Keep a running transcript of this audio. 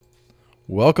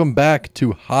Welcome back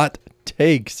to Hot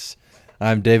Takes.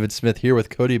 I'm David Smith here with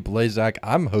Cody Blazak.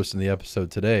 I'm hosting the episode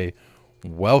today.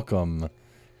 Welcome.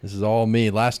 This is all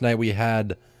me. Last night we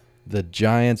had the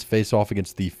Giants face off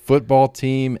against the football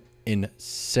team.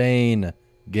 Insane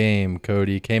game,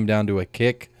 Cody. Came down to a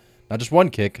kick. Not just one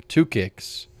kick, two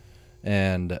kicks.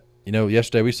 And,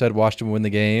 yesterday we said Washington would win the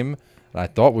game, and I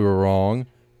thought we were wrong.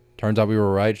 Turns out we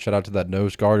were right. Shout out to that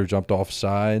nose guard who jumped off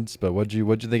sides. But what'd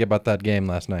you think about that game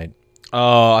last night?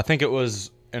 I think it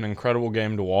was an incredible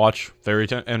game to watch. Very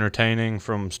entertaining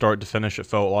from start to finish, it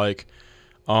felt like.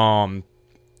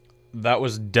 That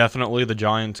was definitely the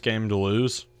Giants' game to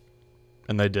lose,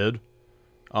 and they did.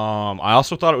 I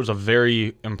also thought it was a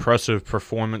very impressive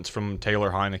performance from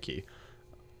Taylor Heinicke.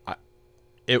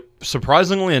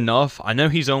 Surprisingly enough, I know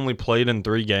he's only played in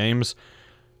 3 games,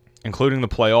 including the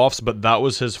playoffs, but that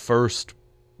was his first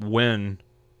win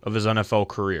of his NFL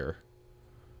career.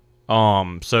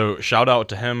 So shout out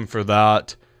to him for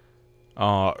that.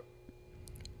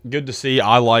 Good to see.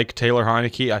 I like Taylor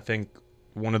Heinicke. I think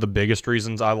one of the biggest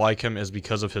reasons I like him is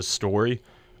because of his story.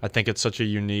 I think it's such a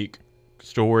unique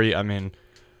story. I mean,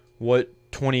 what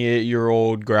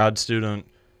 28-year-old grad student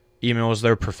emails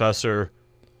their professor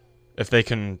if they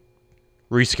can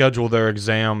reschedule their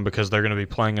exam because they're going to be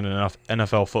playing in an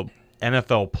NFL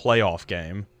playoff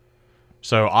game?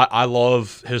 So I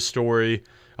love his story.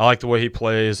 I like the way he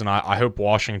plays, and I hope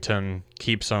Washington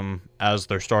keeps him as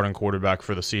their starting quarterback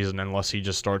for the season unless he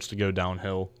just starts to go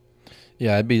downhill.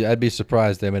 Yeah, I'd be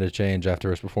surprised they made a change after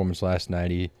his performance last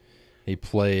night. He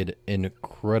played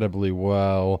incredibly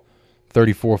well.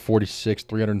 34-46,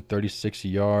 336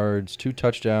 yards, 2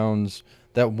 touchdowns.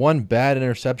 That one bad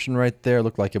interception right there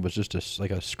looked like it was just a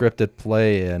scripted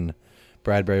play, and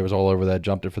Bradbury was all over that,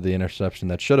 jumped it for the interception.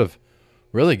 That should have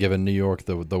really given New York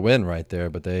the win right there,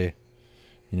 but they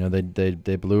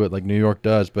blew it like New York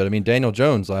does. But, I mean, Daniel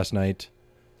Jones last night,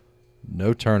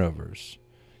 no turnovers.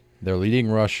 Their leading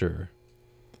rusher,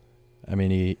 I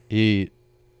mean, he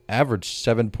averaged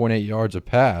 7.8 yards a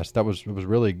pass. It was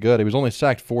really good. He was only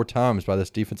sacked 4 times by this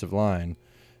defensive line.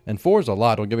 And 4 is a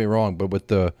lot, don't get me wrong, but with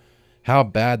how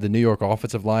bad the New York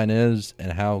offensive line is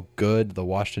and how good the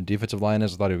Washington defensive line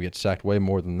is, I thought he would get sacked way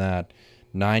more than that.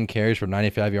 9 carries for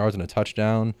 95 yards and a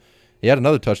touchdown. He had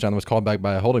another touchdown that was called back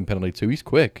by a holding penalty, too. He's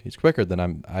quick. He's quicker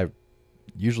than I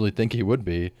usually think he would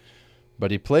be.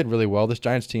 But he played really well. This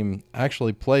Giants team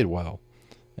actually played well,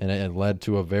 and it led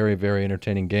to a very, very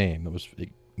entertaining game. It was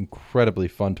incredibly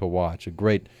fun to watch.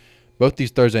 Both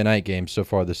these Thursday night games so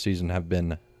far this season have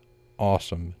been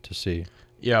awesome to see.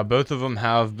 Yeah, both of them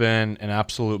have been an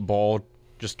absolute ball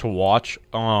just to watch.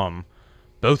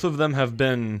 Both of them have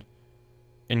been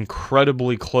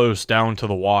incredibly close down to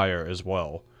the wire as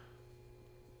well.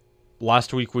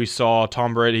 Last week we saw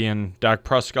Tom Brady and Dak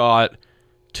Prescott,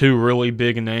 2 really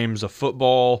big names of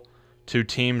football, 2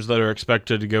 teams that are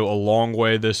expected to go a long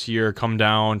way this year, come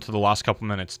down to the last couple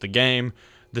minutes of the game.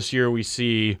 This year we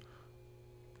see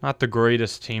not the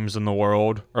greatest teams in the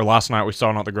world, or last night we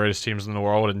saw not the greatest teams in the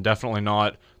world, and definitely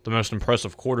not the most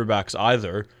impressive quarterbacks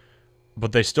either,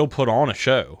 but they still put on a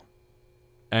show.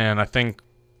 And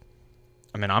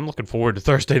I'm looking forward to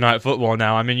Thursday night football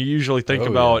now. I mean, you usually think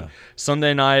about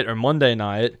Sunday night or Monday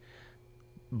night,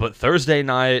 but Thursday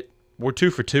night, we're 2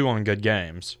 for 2 on good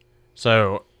games.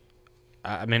 So,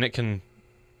 I mean,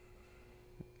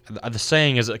 the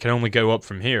saying is it can only go up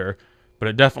from here, but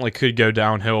it definitely could go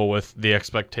downhill with the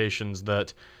expectations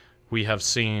that we have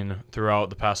seen throughout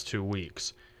the past 2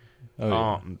 weeks.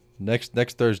 Next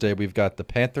Thursday, we've got the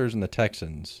Panthers and the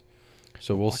Texans.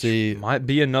 So we'll see. Might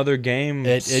be another game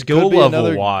skill level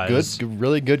another wise.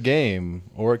 Really good game,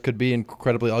 or it could be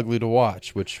incredibly ugly to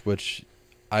watch. Which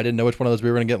I didn't know which one of those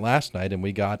we were going to get last night, and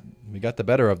we got the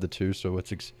better of the two. So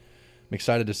I'm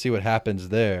excited to see what happens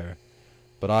there.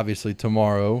 But obviously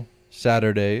tomorrow,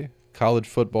 Saturday, college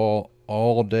football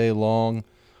all day long.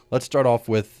 Let's start off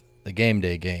with the game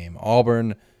day game.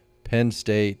 Auburn, Penn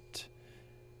State.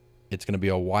 It's going to be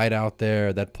a whiteout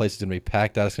there. That place is going to be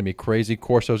packed out. It's going to be crazy.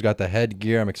 Corso's got the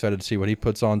headgear. I'm excited to see what he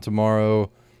puts on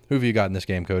tomorrow. Who have you got in this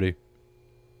game, Cody?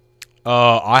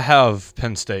 I have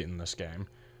Penn State in this game.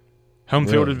 Home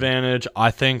field advantage.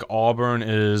 I think Auburn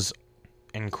is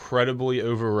incredibly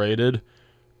overrated.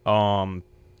 They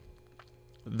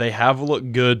have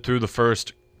looked good through the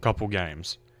first couple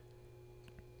games,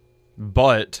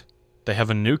 but they have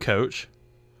a new coach.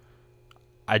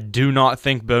 I do not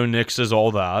think Bo Nix is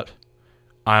all that.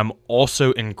 I'm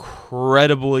also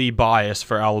incredibly biased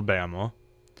for Alabama.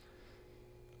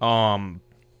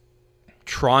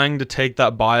 Trying to take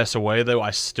that bias away, though, I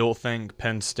still think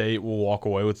Penn State will walk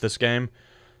away with this game.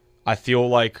 I feel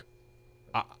like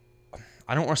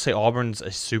I don't want to say Auburn's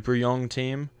a super young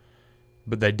team,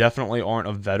 but they definitely aren't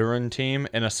a veteran team.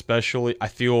 And especially, I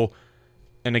feel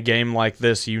in a game like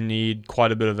this, you need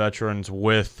quite a bit of veterans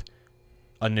with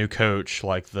a new coach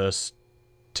like this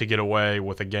to get away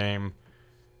with a game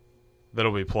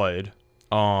that'll be played.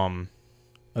 Oh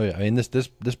yeah, I mean this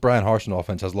Brian Harsin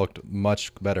offense has looked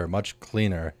much better, much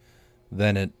cleaner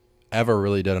than it ever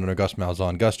really did under Gus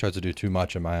Malzahn. Gus tries to do too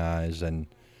much in my eyes, and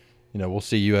we'll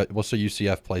see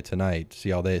UCF play tonight, see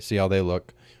how they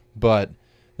look, but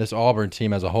this Auburn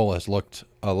team as a whole has looked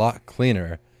a lot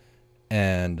cleaner,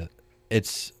 and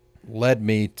it's led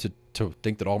me to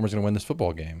think that Auburn's going to win this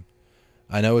football game.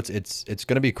 I know it's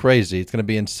going to be crazy, it's going to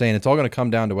be insane. It's all going to come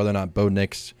down to whether or not Bo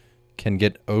Nix can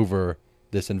get over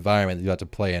this environment that you have to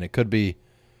play in. It could be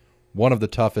one of the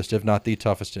toughest, if not the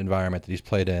toughest environment that he's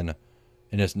played in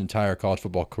his entire college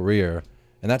football career.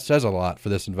 And that says a lot for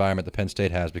this environment that Penn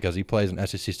State has, because he plays in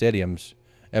SEC stadiums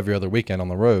every other weekend on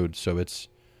the road. So it's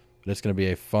going to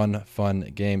be a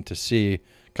fun game to see.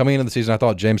 Coming into the season, I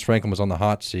thought James Franklin was on the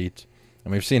hot seat.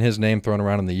 And we've seen his name thrown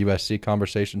around in the USC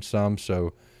conversation some.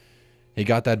 So he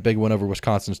got that big win over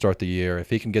Wisconsin to start the year. If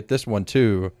he can get this one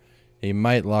too, he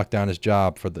might lock down his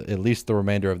job for at least the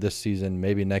remainder of this season,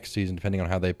 maybe next season, depending on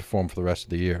how they perform for the rest of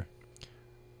the year.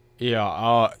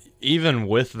 Yeah, even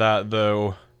with that,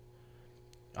 though,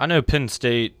 I know Penn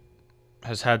State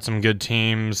has had some good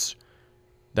teams.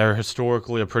 They're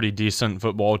historically a pretty decent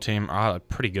football team, a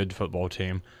pretty good football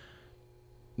team.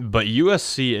 But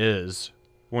USC is,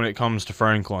 when it comes to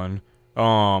Franklin,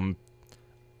 even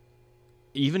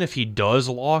if he does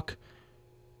lock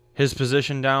his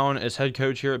position down as head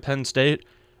coach here at Penn State,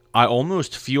 I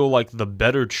almost feel like the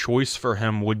better choice for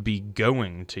him would be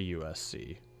going to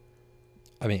USC.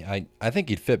 I mean, I think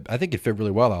he'd fit. I think he'd fit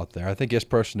really well out there. I think his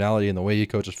personality and the way he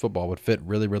coaches football would fit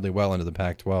really, really well into the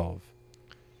Pac-12.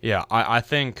 Yeah, I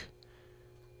think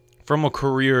from a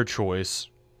career choice,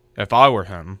 if I were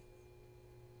him,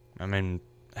 I mean,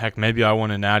 heck, maybe I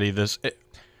win a natty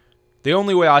the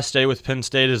only way I stay with Penn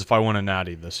State is if I win a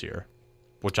natty this year,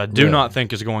 which I do not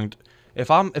think is going to. If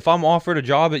I'm offered a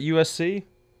job at USC,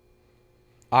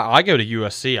 I go to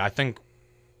USC. I think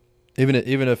even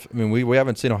if I mean we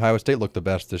haven't seen Ohio State look the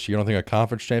best this year. You don't think a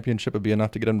conference championship would be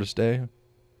enough to get him to stay?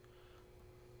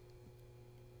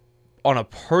 On a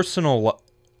personal,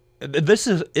 this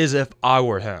is if I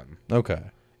were him. Okay.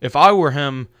 If I were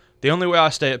him, the only way I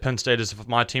stay at Penn State is if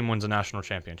my team wins a national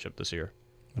championship this year.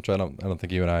 Which I don't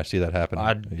think you and I see that happen.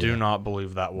 I do not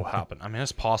believe that will happen. I mean,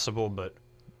 it's possible, but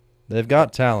they've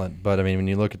got talent. But I mean, when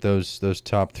you look at those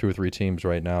top 2 or 3 teams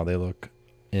right now, they look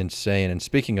insane. And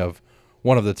speaking of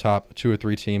one of the top 2 or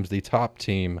 3 teams, the top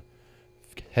team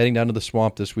heading down to the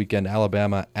Swamp this weekend,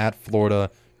 Alabama at Florida,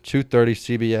 2:30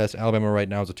 CBS. Alabama right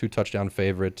now is a 2-touchdown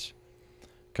favorite.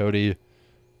 Cody,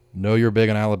 know you're big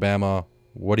on Alabama.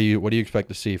 What do you expect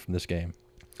to see from this game?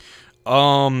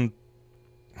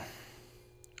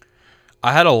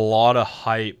 I had a lot of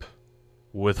hype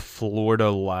with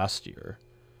Florida last year.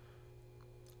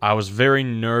 I was very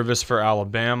nervous for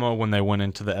Alabama when they went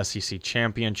into the SEC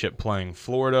championship playing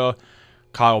Florida.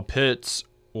 Kyle Pitts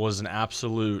was an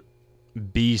absolute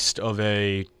beast of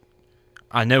a.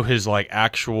 I know his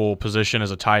actual position as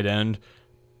a tight end.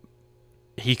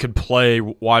 He could play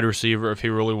wide receiver if he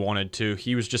really wanted to.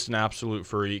 He was just an absolute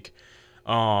freak.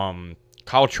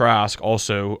 Kyle Trask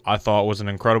also, I thought, was an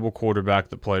incredible quarterback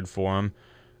that played for him.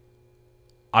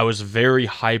 I was very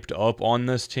hyped up on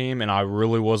this team, and I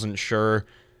really wasn't sure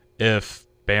if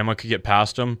Bama could get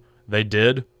past them. They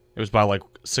did. It was by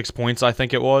 6 points, I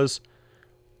think it was.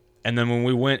 And then when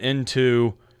we went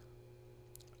into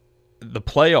the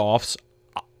playoffs,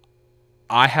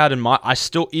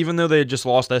 even though they had just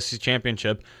lost the SEC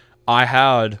championship, I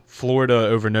had Florida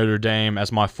over Notre Dame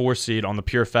as my 4 seed on the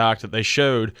pure fact that they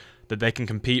showed that they can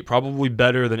compete probably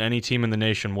better than any team in the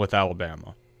nation with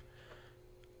Alabama.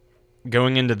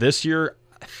 Going into this year,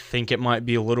 I think it might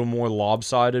be a little more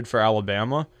lopsided for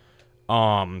Alabama.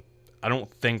 I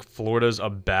don't think Florida's a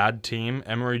bad team.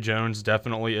 Emory Jones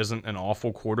definitely isn't an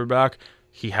awful quarterback.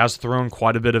 He has thrown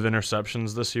quite a bit of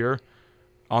interceptions this year.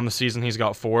 On the season, he's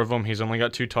got 4 of them. He's only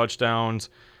got 2 touchdowns.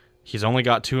 He's only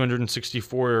got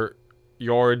 264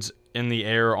 yards in the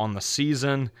air on the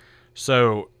season.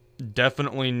 So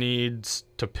definitely needs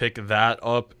to pick that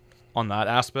up on that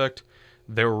aspect.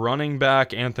 Their running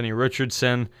back, Anthony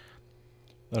Richardson.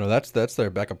 No, that's their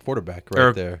backup quarterback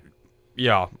there.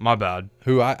 Yeah, my bad.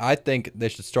 Who I think they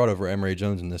should start over Emory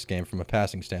Jones in this game from a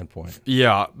passing standpoint.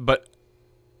 Yeah, but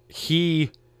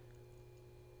his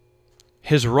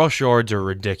rush yards are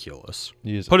ridiculous.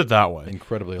 Put it that way.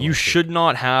 Incredibly electric. You should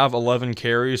not have 11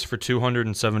 carries for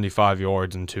 275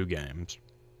 yards in 2 games.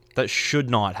 That should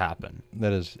not happen.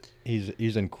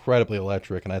 He's incredibly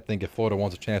electric, and I think if Florida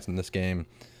wants a chance in this game,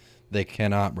 they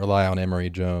cannot rely on Emory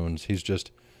Jones. He's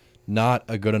just not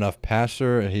a good enough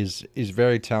passer. He's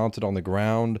very talented on the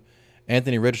ground.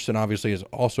 Anthony Richardson obviously is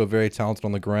also very talented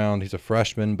on the ground. He's a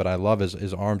freshman, but I love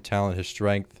his arm talent, his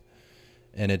strength,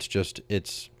 and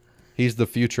he's the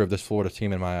future of this Florida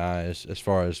team in my eyes as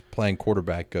far as playing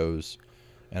quarterback goes.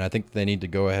 And I think they need to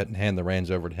go ahead and hand the reins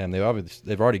over to him.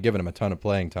 They've already given him a ton of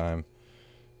playing time.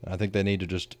 I think they need to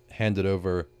just hand it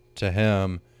over to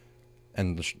him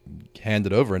and hand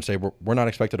it over and say, we're not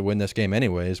expected to win this game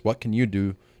anyways. What can you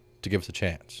do to give us a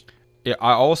chance? Yeah,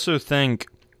 I also think,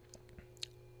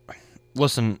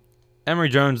 listen, Emory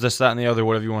Jones, this, that, and the other,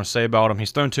 whatever you want to say about him,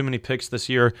 he's thrown too many picks this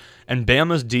year, and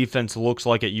Bama's defense looks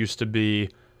like it used to be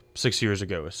 6 years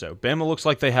ago or so. Bama looks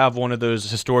like they have one of those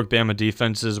historic Bama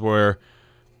defenses where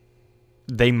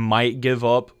they might give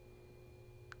up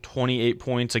 28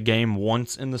 points a game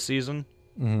once in the season.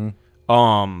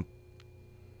 Mm-hmm.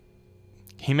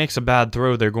 He makes a bad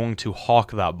throw, they're going to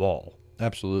hawk that ball.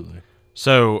 Absolutely.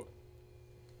 So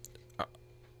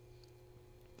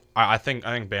I think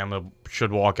Bama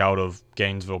should walk out of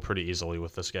Gainesville pretty easily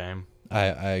with this game. I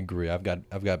agree. I've got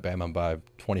Bama by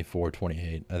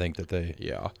 24-28. I think that they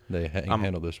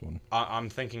handle this one. I'm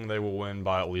thinking they will win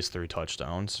by at least 3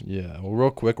 touchdowns. Yeah. Well,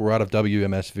 real quick, we're out of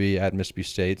WMSV at Mississippi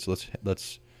State. So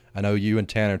let's. I know you and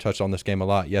Tanner touched on this game a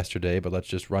lot yesterday, but let's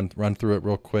just run through it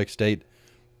real quick. State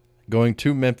going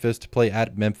to Memphis to play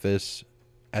at Memphis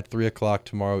at 3:00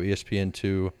 tomorrow.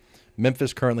 ESPN2.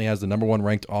 Memphis currently has the number 1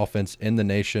 ranked offense in the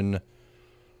nation.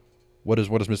 What does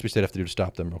Mississippi State have to do to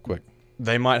stop them, real quick?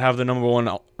 They might have the number 1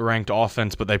 ranked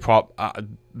offense, but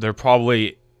they're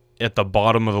probably at the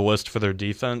bottom of the list for their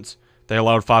defense. They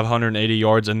allowed 580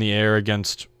 yards in the air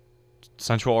against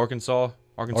Central Arkansas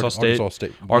State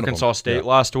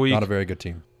last week. Not a very good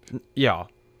team. Yeah.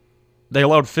 They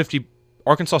allowed 50.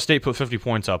 Arkansas State put 50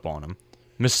 points up on them.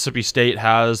 Mississippi State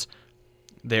has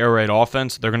the air raid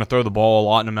offense. They're going to throw the ball a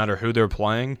lot no matter who they're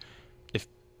playing. If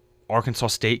Arkansas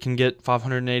State can get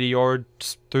 580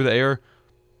 yards through the air,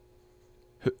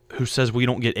 who says we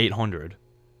don't get 800?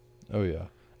 Oh, yeah.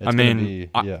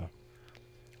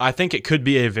 I think it could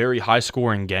be a very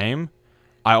high-scoring game.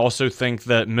 I also think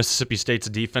that Mississippi State's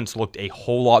defense looked a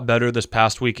whole lot better this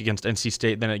past week against NC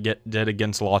State than it did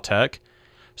against La Tech.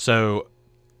 So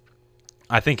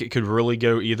I think it could really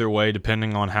go either way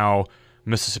depending on how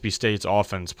Mississippi State's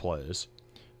offense plays.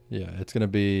 Yeah, it's going to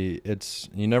be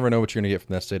 – you never know what you're going to get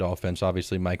from that state offense.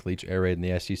 Obviously, Mike Leach air raid in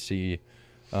the SEC.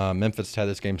 Memphis had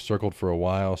this game circled for a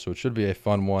while, so it should be a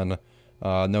fun one.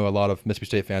 I know a lot of Mississippi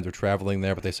State fans are traveling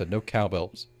there, but they said no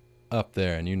cowbells up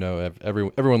there. And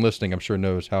everyone listening, I'm sure,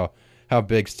 knows how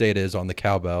big State is on the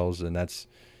cowbells, and that's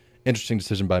interesting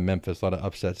decision by Memphis. A lot of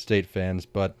upset State fans.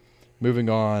 But moving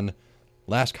on,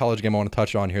 last college game I want to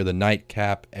touch on here, the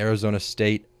nightcap, Arizona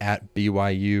State at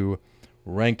BYU.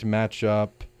 Ranked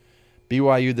matchup.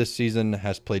 BYU this season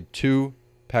has played 2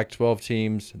 Pac-12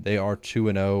 teams. They are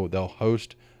 2-0. They'll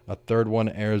host a third one.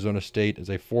 Arizona State is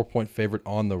a 4-point favorite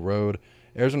on the road.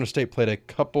 Arizona State played a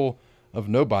couple of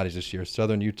nobodies this year,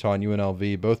 Southern Utah and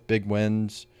UNLV, both big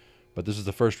wins. But this is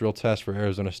the first real test for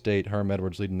Arizona State. Herm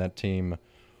Edwards leading that team.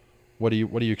 What do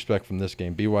you expect from this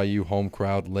game? BYU home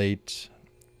crowd late.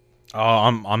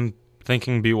 I'm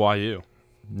thinking BYU.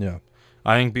 Yeah,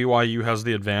 I think BYU has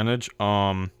the advantage.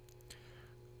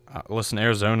 Listen,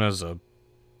 Arizona is a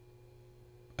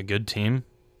good team.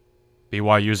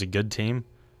 BYU is a good team.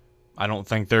 I don't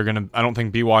think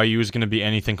BYU is gonna be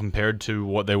anything compared to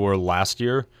what they were last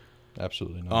year.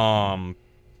 Absolutely not.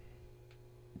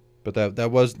 But that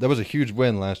was a huge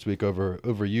win last week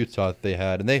over Utah that they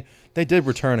had, and they did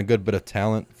return a good bit of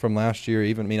talent from last year.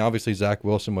 Obviously Zach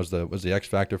Wilson was the X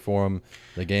factor for him,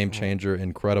 the game changer,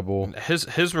 incredible.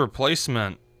 His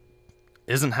replacement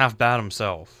isn't half bad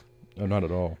himself. No, not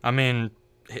at all.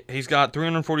 He's got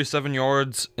 347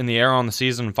 yards in the air on the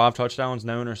season, 5 touchdowns,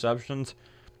 no interceptions.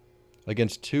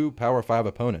 Against 2 Power 5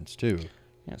 opponents, too.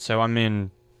 Yeah, so,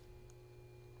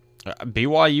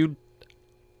 BYU,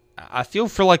 I feel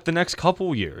for like the next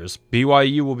couple years,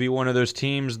 BYU will be one of those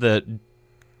teams that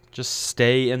just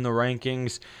stay in the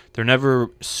rankings. They're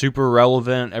never super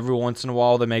relevant. Every once in a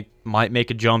while they might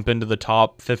make a jump into the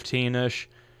top 15-ish.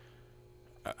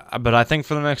 But I think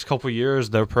for the next couple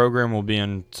years, their program will be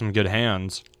in some good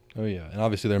hands. Oh, yeah. And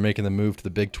obviously they're making the move to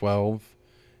the Big 12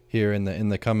 here in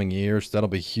the coming years. That'll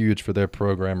be huge for their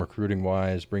program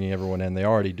recruiting-wise, bringing everyone in. They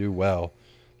already do well.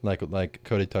 Like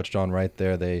Cody touched on right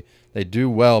there, they do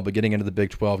well, but getting into the Big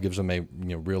 12 gives them a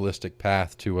realistic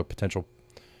path to a potential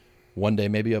one day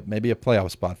maybe a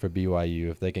playoff spot for BYU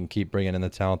if they can keep bringing in the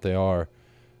talent they are.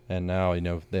 And now,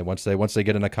 they once they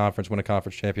get in a conference, win a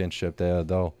conference championship,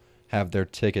 they'll have their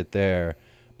ticket there.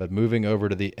 But moving over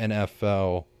to the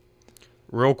NFL,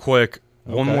 Real quick,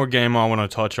 one Okay. more game I want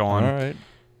to touch on. all right.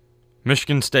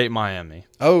 Michigan State, Miami.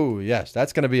 Oh yes,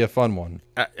 that's going to be a fun one.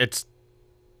 It's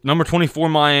number 24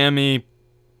 Miami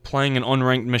playing an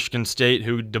unranked Michigan State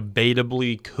who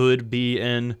debatably could be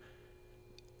in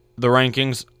the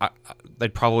rankings.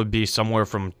 They'd probably be somewhere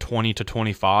from 20 to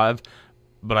 25,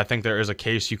 but I think there is a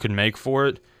case you could make for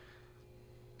it.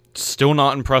 Still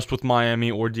not impressed with Miami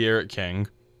or De'Aaron King.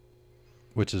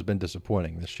 Which has been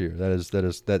disappointing this year.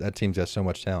 That team's got so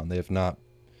much talent. They have not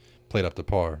played up to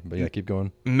par. But yeah, keep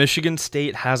going. Michigan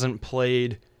State hasn't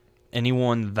played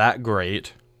anyone that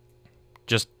great,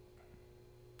 just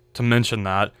to mention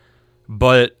that.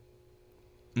 But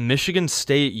Michigan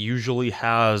State usually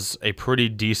has a pretty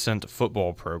decent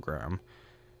football program.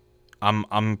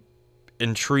 I'm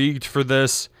intrigued for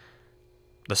this.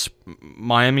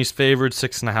 Miami's favored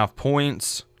 6.5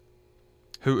 points.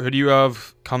 Who do you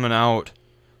have coming out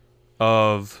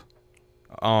of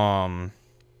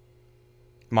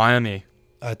Miami?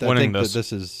 I winning think this?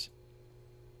 that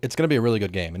it's going to be a really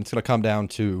good game, and it's going to come down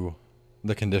to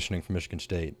the conditioning for Michigan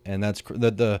State, and that's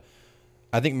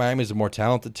I think Miami's a more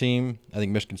talented team. I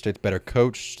think Michigan State's better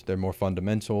coached. They're more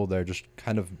fundamental. They're just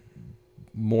kind of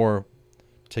more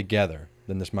together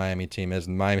than this Miami team is,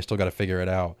 and Miami's still got to figure it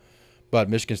out. But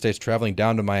Michigan State's traveling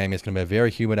down to Miami. It's going to be a very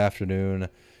humid afternoon.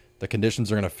 The conditions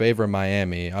are going to favor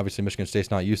Miami. Obviously, Michigan State's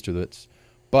not used to this,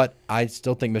 but I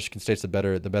still think Michigan State's the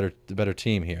better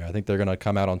team here. I think they're going to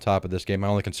come out on top of this game. My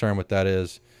only concern with that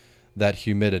is that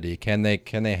humidity. Can they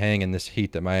hang in this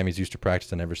heat that Miami's used to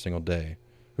practicing every single day?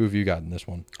 Who have you got in this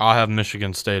one? I have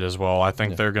Michigan State as well. I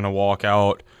think they're going to walk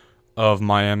out of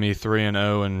Miami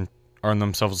 3-0 and earn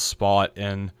themselves a spot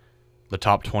in the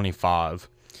top 25.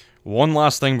 One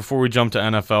last thing before we jump to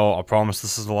NFL. I promise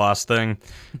this is the last thing.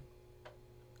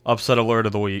 Upset alert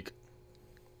of the week.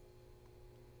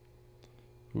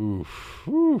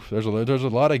 Oof. There's a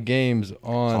lot of games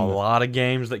on. A lot of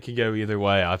games that could go either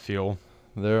way, I feel.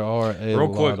 There are a Real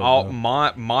lot quick, of them.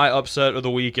 my upset of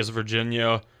the week is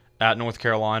Virginia at North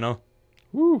Carolina.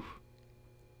 Woo.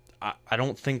 I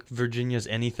don't think Virginia's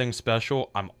anything special.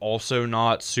 I'm also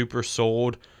not super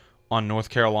sold on North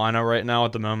Carolina right now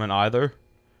at the moment either.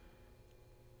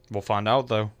 We'll find out,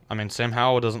 though. I mean, Sam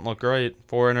Howell doesn't look great.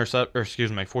 4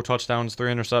 touchdowns,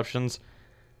 3 interceptions.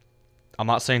 I'm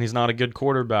not saying he's not a good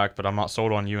quarterback, but I'm not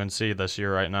sold on UNC this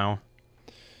year right now.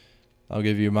 I'll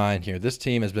give you mine here. This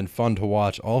team has been fun to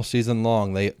watch all season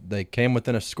long. They came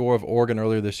within a score of Oregon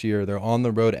earlier this year. They're on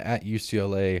the road at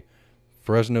UCLA,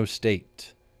 Fresno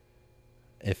State.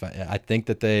 I think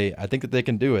that they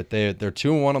can do it. They're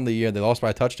 2-1 on the year. They lost by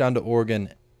a touchdown to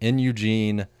Oregon in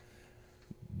Eugene.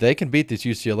 They can beat this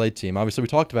UCLA team. Obviously, we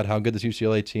talked about how good this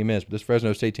UCLA team is, but this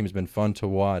Fresno State team has been fun to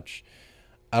watch.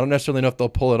 I don't necessarily know if they'll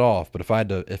pull it off, but if I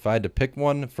had to pick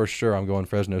one, for sure I'm going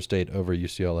Fresno State over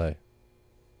UCLA.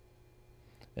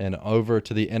 And over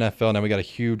to the NFL. Now we got a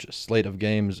huge slate of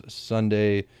games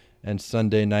Sunday and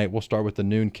Sunday night. We'll start with the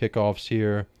noon kickoffs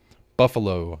here.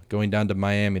 Buffalo going down to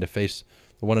Miami to face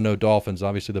the 1-0 Dolphins.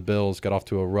 Obviously, the Bills got off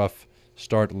to a rough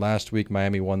start last week.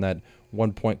 Miami won that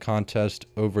 1-point contest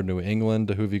over New England.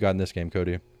 Who have you got in this game,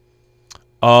 Cody?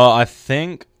 I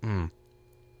think I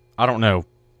don't know.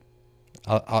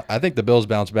 I think the Bills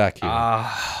bounce back here.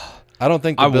 I don't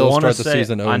think the I Bills want to start the say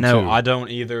season 0-2. I know I don't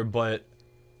either, but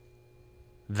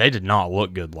they did not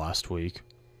look good last week.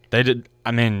 They did.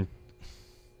 I mean,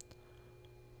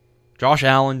 Josh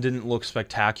Allen didn't look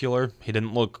spectacular. He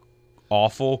didn't look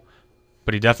awful,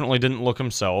 but he definitely didn't look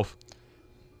himself.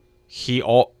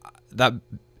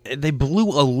 They blew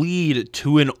a lead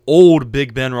to an old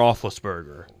Big Ben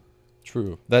Roethlisberger.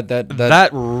 True. That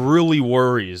really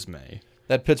worries me.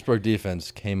 That Pittsburgh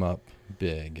defense came up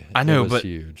big. I know, it was but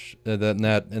huge. The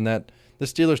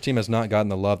Steelers team has not gotten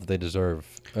the love that they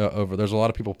deserve. There's a lot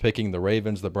of people picking the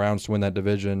Ravens, the Browns to win that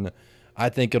division. I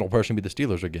think it'll personally be the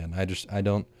Steelers again. I think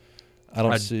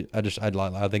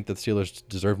the Steelers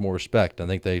deserve more respect. I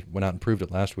think they went out and proved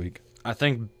it last week. I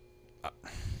think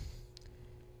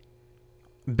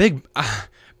Ben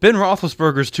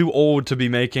Roethlisberger's too old to be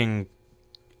making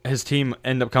his team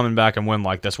end up coming back and win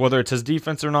like this. Whether it's his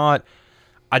defense or not,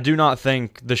 I do not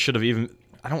think this should have even.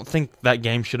 I don't think that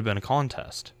game should have been a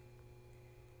contest.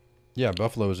 Yeah,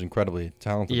 Buffalo was incredibly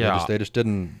talented. Yeah. They just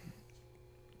didn't.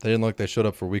 They didn't look like they showed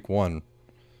up for week 1,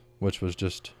 which was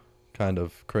just kind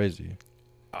of crazy.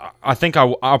 I think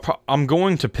I'm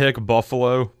going to pick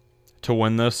Buffalo to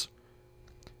win this.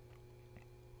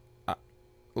 I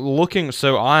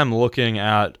am looking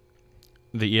at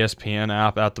the ESPN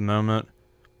app at the moment.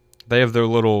 they have their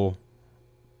little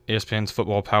ESPN's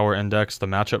Football Power Index, the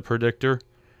matchup predictor.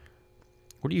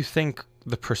 What do you think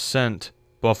the percent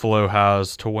Buffalo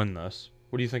has to win this?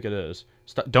 What do you think it is?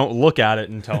 Don't look at it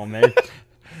and tell me.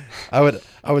 I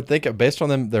would think based on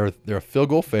them, they're a field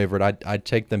goal favorite. I'd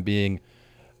take them being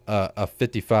a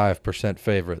 55%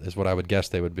 favorite is what I would guess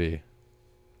they would be.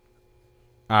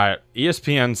 All right,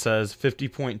 ESPN says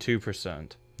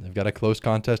 50.2%. They've got a close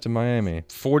contest in Miami.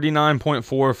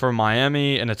 49.4 for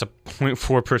Miami, and it's a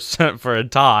 0.4% for a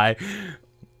tie.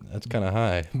 That's kind of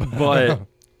high. But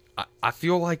I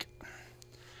feel like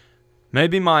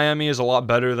maybe Miami is a lot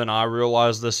better than I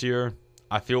realized this year.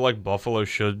 I feel like Buffalo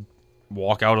should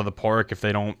walk out of the park if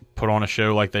they don't put on a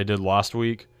show like they did last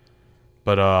week.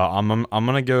 But I'm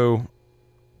gonna go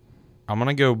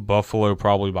Buffalo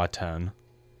probably by 10.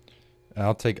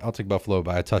 I'll take Buffalo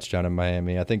by a touchdown in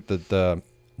Miami. I think that the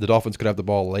Dolphins could have the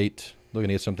ball late, looking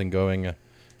to get something going.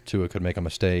 Tua could make a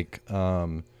mistake.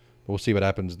 We'll see what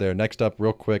happens there. Next up,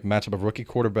 real quick, matchup of rookie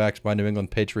quarterbacks by New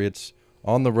England Patriots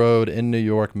on the road in New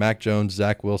York. Mac Jones,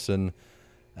 Zach Wilson.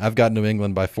 I've got New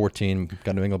England by 14.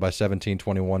 Got New England by 17,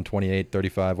 21, 28,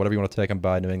 35. Whatever you want to take them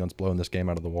by, New England's blowing this game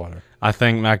out of the water. I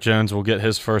think Mac Jones will get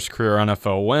his first career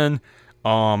NFL win.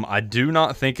 I do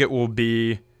not think it will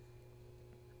be.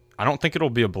 I don't think it'll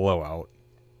be a blowout.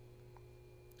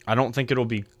 I don't think it'll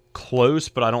be close,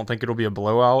 but I don't think it'll be a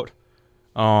blowout.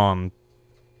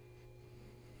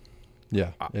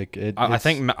 Yeah, I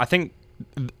think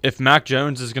if Mac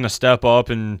Jones is going to step up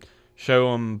and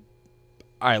show him,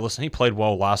 all right, listen, he played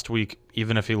well last week,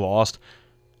 even if he lost.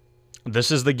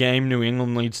 This is the game New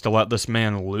England needs to let this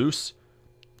man loose.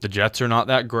 The Jets are not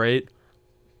that great.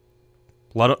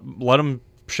 Let him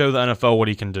show the NFL what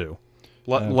he can do.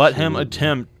 Let him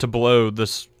attempt to blow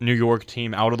this New York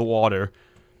team out of the water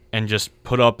and just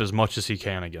put up as much as he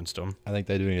can against them. I think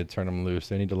they do need to turn him loose.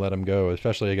 They need to let him go,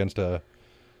 especially against a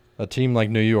team like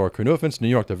New York. Who, no offense to New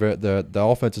York, the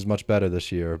offense is much better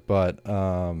this year, but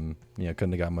couldn't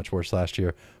have got much worse last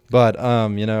year. But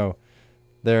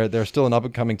they're still an up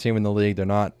and coming team in the league. They're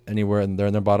not anywhere, and they're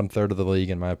in their bottom third of the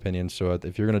league, in my opinion. So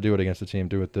if you're going to do it against a team,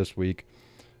 do it this week.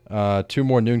 Two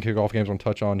more noon kickoff games I want to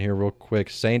touch on here real quick.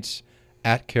 Saints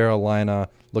at Carolina,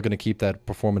 looking to keep that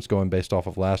performance going based off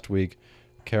of last week.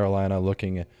 Carolina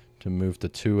looking to move to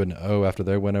 2-0 after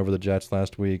their win over the Jets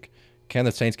last week. Can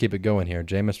the Saints keep it going here?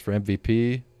 Jameis for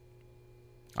MVP?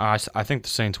 I think the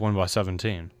Saints win by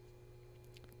 17.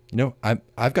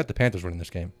 I've got the Panthers winning this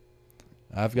game.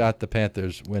 I've got the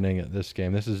Panthers winning this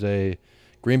game. This is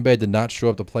Green Bay did not show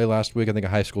up to play last week. I think a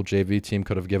high school JV team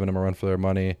could have given them a run for their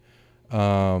money.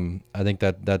 I think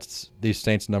that's these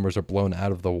Saints numbers are blown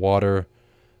out of the water.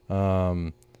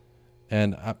 And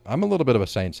I'm a little bit of a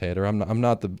Saints hater. I'm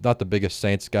not the biggest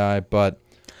Saints guy, but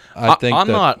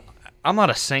I'm not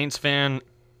a Saints fan,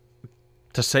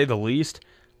 to say the least,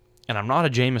 and I'm not a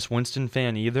Jameis Winston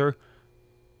fan either.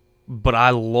 But I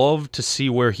love to see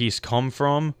where he's come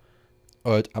from.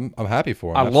 I'm happy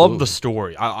for him. I love the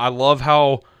story. I love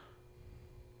how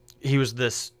he was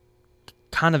this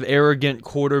kind of arrogant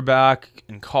quarterback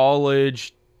in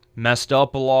college, messed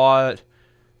up a lot,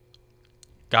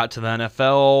 got to the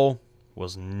NFL,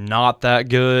 was not that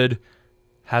good,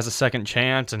 has a second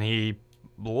chance, and he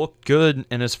looked good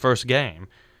in his first game.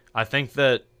 I think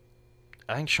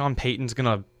Sean Payton's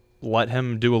going to let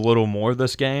him do a little more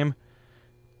this game.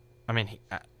 I mean,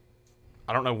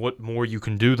 I don't know what more you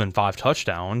can do than 5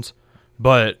 touchdowns,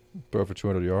 but throw for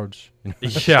 200 yards.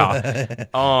 Yeah.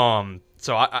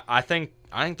 So I think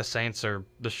the Saints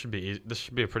this should be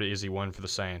a pretty easy win for the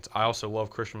Saints. I also love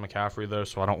Christian McCaffrey though,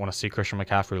 so I don't want to see Christian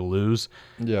McCaffrey lose.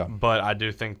 Yeah. But I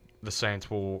do think the Saints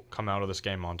will come out of this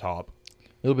game on top.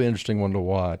 It'll be an interesting one to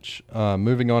watch.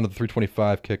 Moving on to the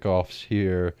 3:25 kickoffs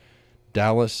here.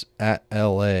 Dallas at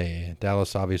LA.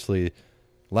 Dallas obviously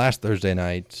last Thursday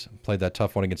night played that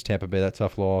tough one against Tampa Bay, that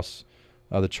tough loss.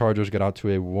 The Chargers got out to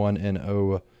a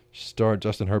 1-0 start.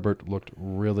 Justin Herbert looked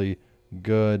really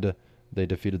good. They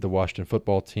defeated the Washington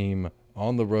football team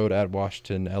on the road at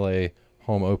Washington, LA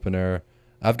home opener.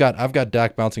 I've got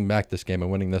Dak bouncing back this game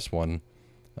and winning this one.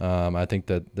 I think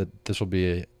that this will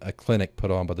be a clinic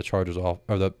put on by the Chargers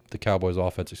the Cowboys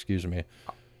offense. Excuse me.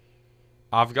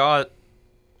 I've got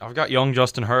young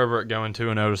Justin Herbert going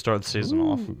 2-0 to start the season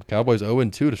off. Cowboys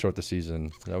 0-2 to start the season.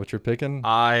 Is that what you're picking?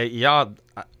 I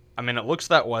mean, it looks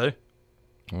that way.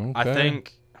 Okay. I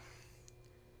think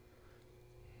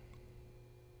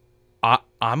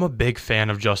I'm a big fan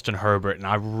of Justin Herbert, and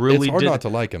it's hard not to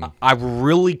like him.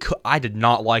 I did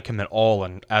not like him at all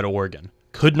at Oregon.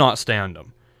 Could not stand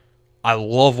him. I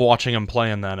love watching him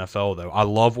play in the NFL, though. I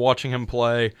love watching him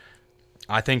play.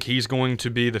 I think he's going to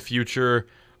be the future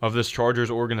of this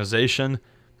Chargers organization,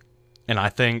 and I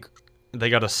think they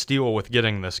got a steal with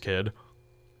getting this kid.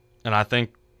 And I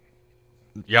think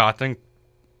they're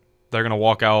going to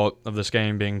walk out of this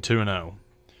game being 2-0.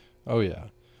 Oh, yeah.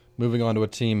 Moving on to a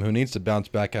team who needs to bounce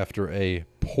back after a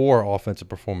poor offensive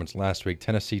performance last week.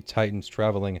 Tennessee Titans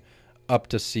traveling up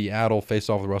to Seattle, face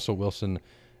off with Russell Wilson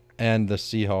and the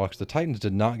Seahawks. The Titans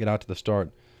did not get out to the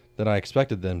start that I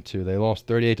expected them to. They lost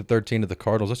 38-13 to the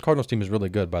Cardinals. This Cardinals team is really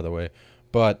good, by the way.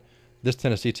 But this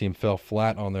Tennessee team fell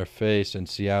flat on their face, and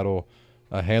Seattle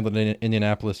handled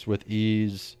Indianapolis with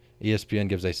ease. ESPN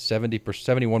gives a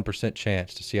 71%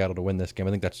 chance to Seattle to win this game.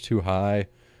 I think that's too high.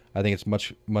 I think it's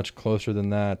much, much closer than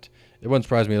that. It wouldn't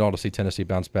surprise me at all to see Tennessee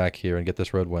bounce back here and get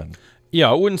this road win.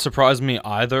 Yeah, it wouldn't surprise me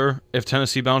either if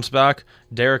Tennessee bounced back.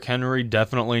 Derrick Henry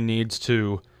definitely needs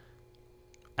a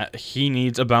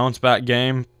bounce back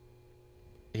game.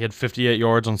 He had 58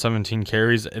 yards on 17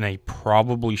 carries, and he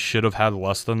probably should have had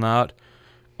less than that.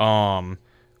 I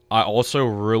also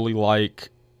really like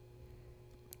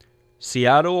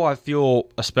Seattle. I feel,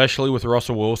 especially with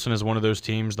Russell Wilson, is one of those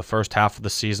teams the first half of the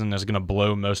season is going to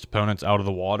blow most opponents out of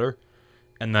the water.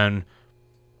 And then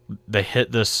they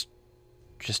hit this,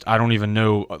 I don't even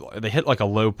know, they hit like a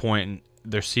low point, and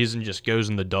their season just goes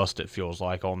in the dust, it feels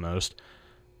like, almost.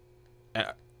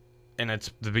 And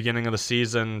it's the beginning of the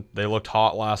season. They looked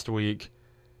hot last week.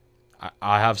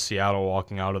 I have Seattle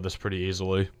walking out of this pretty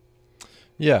easily.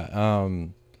 Yeah,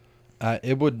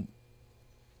 it would.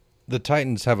 The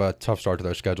Titans have a tough start to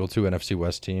their schedule. 2 NFC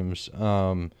West teams.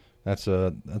 That's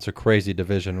a crazy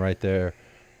division right there.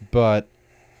 But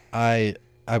I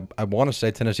want to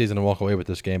say Tennessee's going to walk away with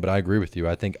this game, but I agree with you.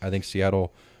 I think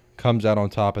Seattle comes out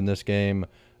on top in this game.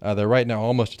 They're right now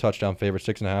almost a touchdown favorite,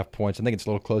 6.5 points. I think it's a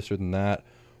little closer than that,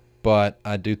 but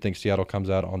I do think Seattle comes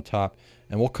out on top.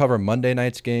 And we'll cover Monday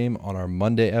night's game on our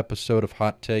Monday episode of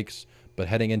Hot Takes. But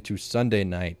heading into Sunday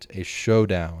night, a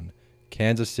showdown,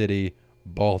 Kansas City,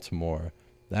 Baltimore.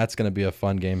 That's going to be a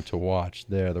fun game to watch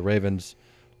there. The Ravens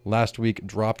last week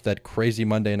dropped that crazy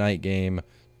Monday night game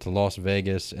to Las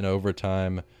Vegas in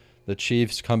overtime. The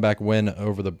Chiefs comeback win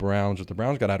over the Browns. The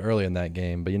Browns got out early in that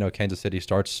game, but Kansas City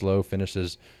starts slow,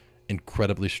 finishes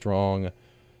incredibly strong.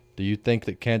 Do you think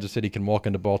that Kansas City can walk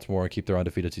into Baltimore and keep their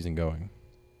undefeated season going?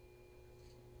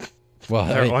 Well,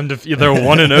 Their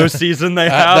 1-0 season they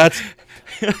have. That's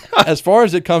as far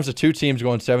as it comes to two teams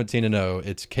going 17-0.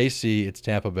 It's KC, it's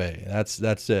Tampa Bay.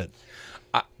 That's it.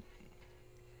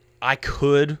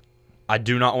 I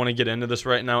do not want to get into this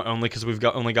right now, only because we've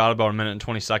only got about a minute and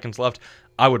 20 seconds left.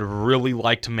 I would really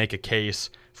like to make a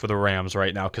case for the Rams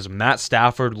right now because Matt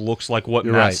Stafford looks like what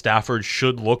Matt Stafford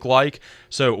should look like.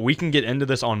 So we can get into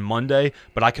this on Monday,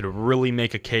 but I could really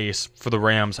make a case for the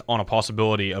Rams on a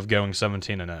possibility of going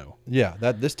 17-0. Yeah,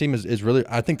 this team is really.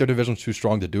 I think their division's too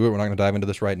strong to do it. We're not going to dive into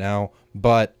this right now,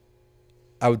 but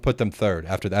I would put them third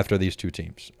after these two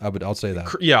teams. I'll say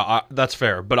that. Yeah, that's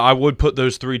fair. But I would put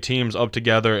those three teams up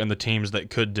together and the teams that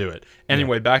could do it.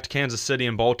 Anyway, back to Kansas City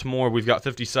and Baltimore. We've got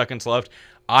 50 seconds left.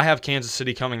 I have Kansas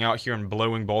City coming out here and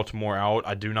blowing Baltimore out.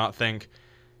 I don't think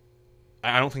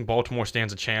Baltimore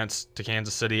stands a chance to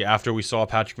Kansas City after we saw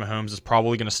Patrick Mahomes is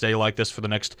probably going to stay like this for the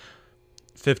next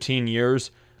 15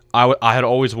 years. I had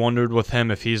always wondered with him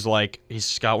if he's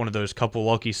got one of those couple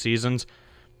lucky seasons.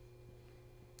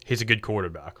 He's a good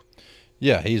quarterback.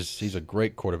 Yeah, he's a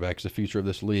great quarterback. He's the future of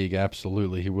this league.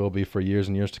 Absolutely. He will be for years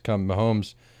and years to come.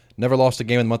 Mahomes never lost a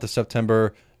game in the month of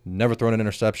September, never thrown an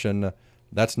interception.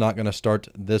 That's not going to start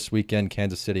this weekend.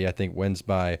 Kansas City, I think, wins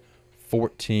by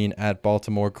 14 at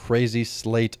Baltimore. Crazy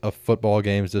slate of football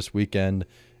games this weekend.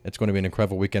 It's going to be an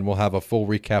incredible weekend. We'll have a full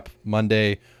recap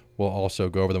Monday. We'll also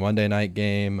go over the Monday night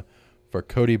game. For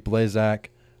Cody Blazak,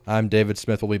 I'm David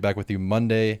Smith. We'll be back with you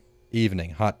Monday evening.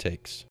 Hot Takes.